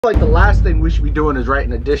Like the last thing we should be doing is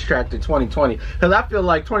writing a diss track to 2020, because I feel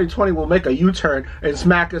like 2020 will make a U-turn and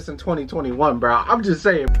smack us in 2021, bro. I'm just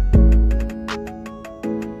saying.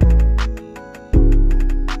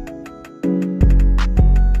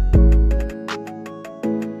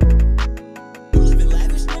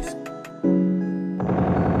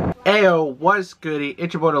 Ayo, what's goody?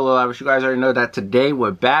 It's your boy TheLordLavish. You guys already know that today we're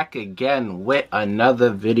back again with another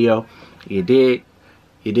video. You did.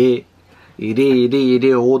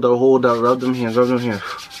 Hold up, rub them here. Yo,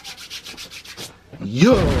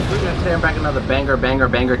 today I'm back another banger.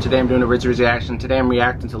 Today I'm doing a Rizzy's reaction. Today I'm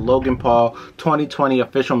reacting to Logan Paul 2020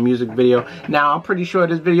 official music video. Now I'm pretty sure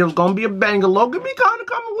this video is gonna be a banger. Logan be kind of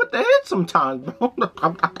coming with the hits sometimes, bro.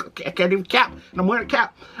 I can't even cap, and I'm wearing a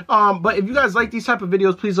cap. But if you guys like these type of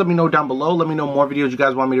videos, please let me know down below. Let me know more videos you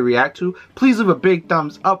guys want me to react to. Please leave a big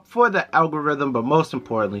thumbs up for the algorithm. But most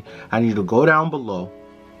importantly, I need you to go down below.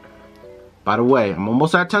 By the way, I'm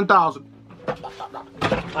almost at 10,000.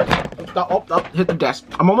 Oh, hit the desk.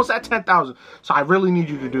 I'm almost at 10,000. So I really need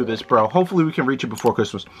you to do this, bro. Hopefully we can reach it before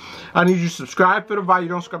Christmas. I need you to subscribe for the video. You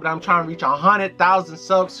don't subscribe, but I'm trying to reach 100,000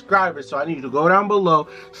 subscribers. So I need you to go down below,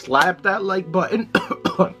 slap that like button,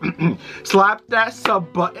 slap that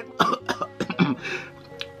sub button, and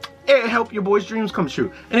help your boy's dreams come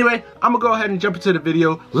true. Anyway, I'm gonna go ahead and jump into the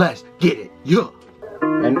video. Let's get it. Yeah.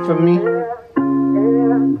 And for me,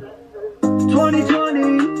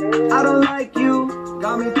 2020, I don't like you.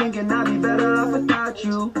 Got me thinking I'd be better off without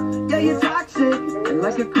you. Yeah, you're toxic and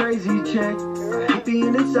like a crazy chick. I hate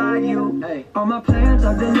being inside you. Hey, all my plans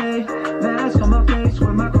are delayed. Mask on my face with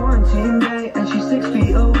my quarantine day. And she's 6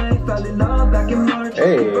 feet away. Fell in love back in March.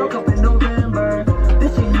 Hey. We broke up in November.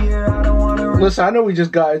 This year I don't want to. Listen, I know we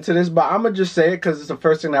just got into this, but I'm gonna just say it because it's the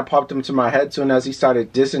first thing that popped into my head soon as he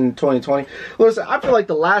started dissing 2020. Listen, I feel like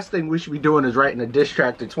the last thing we should be doing is writing a diss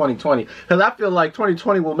track to 2020, because I feel like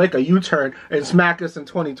 2020 will make a U-turn and smack us in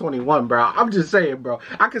 2021, bro. I'm just saying, bro.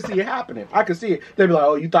 I can see it happening. I can see it. They be like,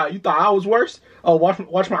 oh, you thought I was worse? Oh,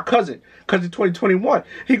 watch my cousin. Cause in 2021,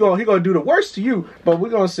 he gonna do the worst to you. But we're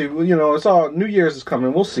gonna see. You know, it's all New Year's is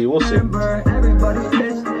coming. We'll see. Everybody's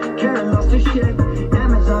pissed. Karen lost her shit.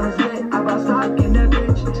 Amazon is lit. I got stock in that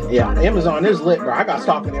bitch. Yeah, Amazon is lit, bro. I got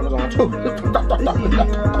stock in Amazon too.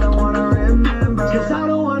 I don't wanna remember. Cause I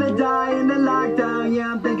don't wanna die in the lockdown.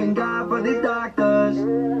 Yeah, I'm thanking God for these doctors.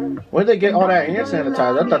 Where'd they get all that hand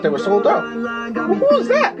sanitizer? I thought they were sold out. Who was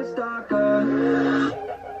that?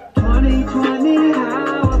 2020,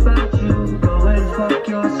 how about you? Go and fuck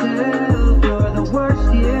yourself. You're the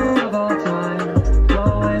worst year of all time.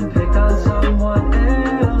 Go and pick on someone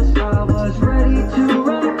else. I was ready to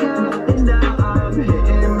rock out, and now I'm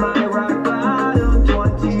hitting my rock bottom.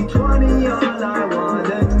 2020, all I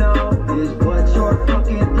wanna know is what's your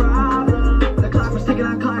fucking problem? The clock was ticking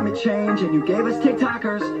on climate change, and you gave us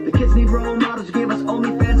TikTokers. The kids need role models. You gave us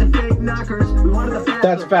OnlyFans and fake knockers. We wanted the best.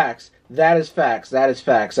 That's facts. That is facts. That is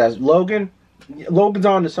facts. As Logan's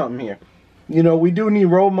on to something here. You know, we do need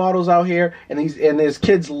role models out here, and there's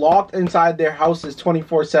kids locked inside their houses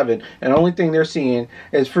 24/7, and the only thing they're seeing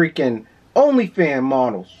is freaking OnlyFans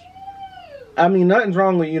models. I mean, nothing's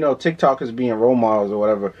wrong with, you know, TikTokers being role models or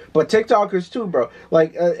whatever, but TikTokers too, bro.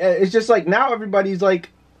 Like, it's just like now everybody's like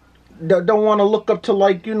don't want to look up to,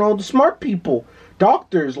 like, you know, the smart people.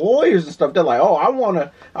 Doctors, lawyers, and stuff. They're like, oh, I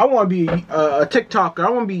wanna be a TikToker. I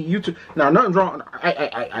wanna be a YouTuber. Now, nothing's wrong.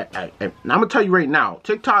 I'm gonna tell you right now,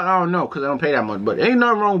 TikTok, I don't know, because I don't pay that much. But ain't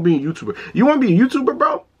nothing wrong with being a YouTuber. You wanna be a YouTuber,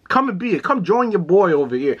 bro? Come and be it. Come join your boy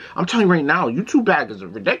over here. I'm telling you right now, YouTube bag is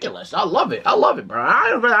ridiculous. I love it. I love it, bro. I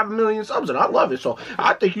don't even have 1 million subs, and I love it. So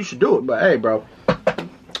I think you should do it. But hey, bro.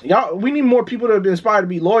 Y'all, we need more people to be inspired to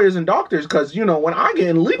be lawyers and doctors, because, you know, when I get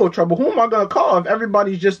in legal trouble, who am I going to call if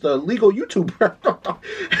everybody's just a legal YouTuber?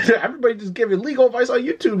 Everybody just giving legal advice on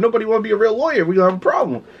YouTube. Nobody want to be a real lawyer. We're going to have a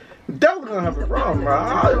problem. Definitely going to have a problem, bro.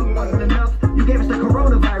 You gave us the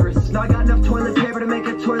coronavirus. Now I got enough toilet paper to make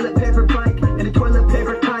a toilet paper bike and a toilet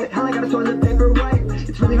paper kite. Hell, I got a toilet paper wipe.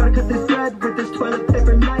 It's really hard to cut this thread with this toilet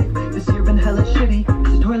paper knife. This year been hella shitty.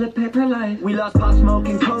 It's a toilet paper life. We lost Pop Smoke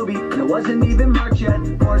and Kobe, and it wasn't even March yet.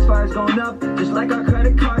 Forest fires going up, just like our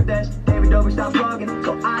credit card debt. David Dobrik stopped vlogging,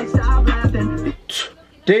 so I stopped laughing.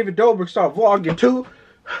 David Dobrik stopped vlogging too?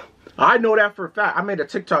 I know that for a fact. I made a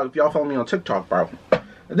TikTok, if y'all follow me on TikTok, bro.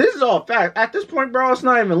 This is all fact. At this point, bro, it's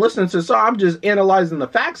not even listening to the song. I'm just analyzing the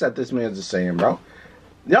facts that this man's just saying, bro.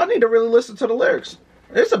 Y'all need to really listen to the lyrics.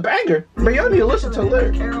 It's a banger, but y'all need to listen to the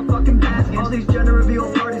lyrics.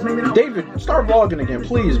 David, start vlogging again,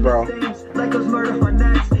 please, bro. Like those murder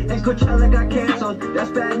hornets, and Coachella got canceled.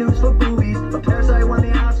 That's bad news for boobies. But Parasite won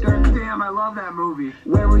the Oscar. Damn, time. I love that movie.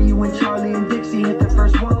 Where were you when Charlie and Dixie hit the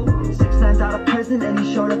first whoa? 6 times out of prison and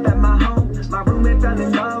he showed up at my home. My roommate fell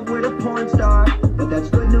in love with a porn star, but that's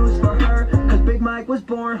good news for her, cause Big Mike was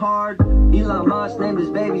born hard. Elon Musk named his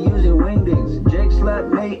baby using wingdings. Jake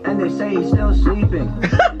slept late and they say he's still sleeping.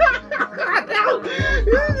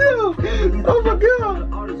 Oh my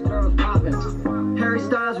god. All these girls popping. Harry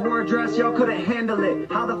Styles wore a dress, y'all couldn't handle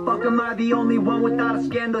it. How the fuck am I the only one without a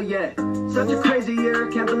scandal yet? Such a crazy year,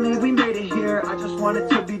 can't believe we made it here. I just want it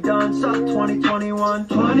to be done, suck 2021.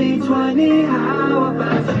 2020, how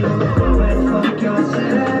about you go and fuck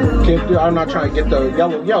yourself? Can't do, I'm not trying to get the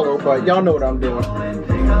yellow, but y'all know what I'm doing.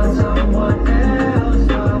 Pick on someone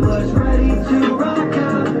else. I was ready to rock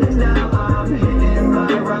out, and now I'm hitting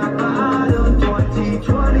my rock bottom.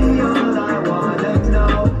 2020, all I wanna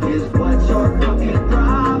know is what's your fucking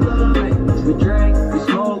problem? We drink, we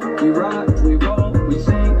smoke, we rock, we roll, we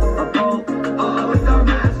sing a boat, all with our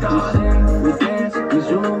mask on. We sing, we dance, we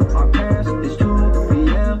zoom, our parents, it's 2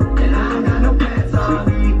 p.m. and I don't got no pants on.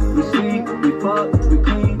 We eat, we sleep, we fuck, we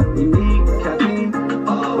clean, we need caffeine,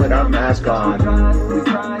 all with our mask on. We drive, we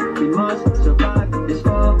cry, we must survive, it's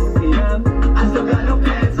 4 p.m. I still got no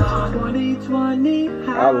pants on. 2020,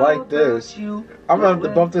 I like this. I'm gonna have to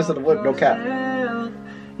bump this in the whip, no cap.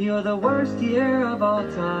 You're the worst year of all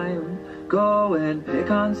time. Go and pick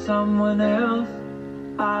on someone else.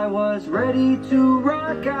 I was ready to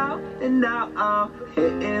rock out, and now I'm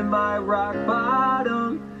hitting my rock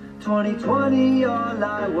bottom. 2020, all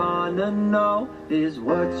I wanna know is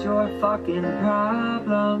what's your fucking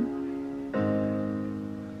problem?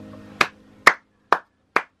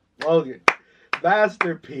 Logan,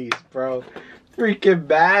 masterpiece, bro. Freaking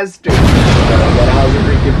bastard. That was a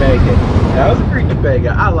freaking banger. That was a freaking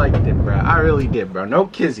banger. I liked it, bro. I really did, bro. No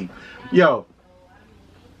kizzy. Yo,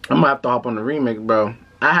 I'm gonna have to hop on the remix, bro.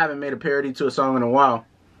 I haven't made a parody to a song in a while,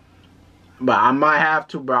 but I might have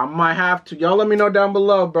to, bro. I might have to. Y'all let me know down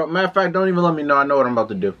below, bro. Matter of fact, don't even let me know. I know what I'm about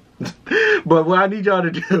to do. But what I need y'all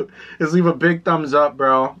to do is leave a big thumbs up,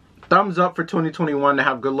 bro. Thumbs up for 2021 to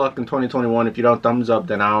have good luck in 2021. If you don't thumbs up,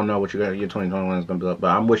 then I don't know what your 2021 is gonna be like.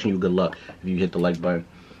 But I'm wishing you good luck if you hit the like button.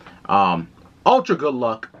 Ultra good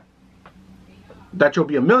luck that you'll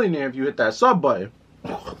be a millionaire if you hit that sub button.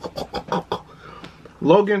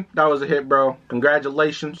 Logan, that was a hit, bro.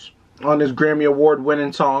 Congratulations on this Grammy Award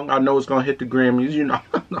winning song. I know it's gonna hit the Grammys, you know.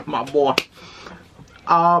 My boy.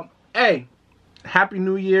 Hey, Happy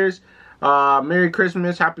New Year's. Merry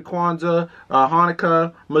Christmas, Happy Kwanzaa,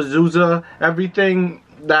 Hanukkah, Mezuzah, everything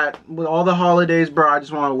that, with all the holidays, bro, I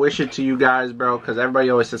just want to wish it to you guys, bro, because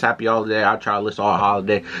everybody always says happy holiday. I try to list all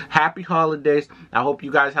holiday. Happy holidays. I hope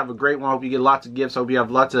you guys have a great one. I hope you get lots of gifts. I hope you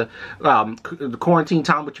have lots of quarantine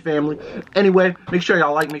time with your family. Anyway, make sure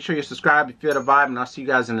y'all like, make sure you subscribe if you feel the vibe, and I'll see you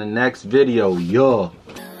guys in the next video. Yo.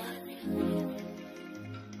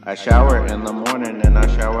 I shower in the morning and I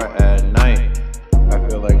shower at night. I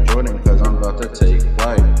feel like Jordan because I'm about to take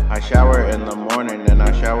flight. I shower in the morning and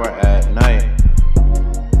I shower at night.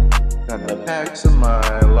 Got the packs of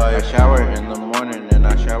my life. I shower in the morning.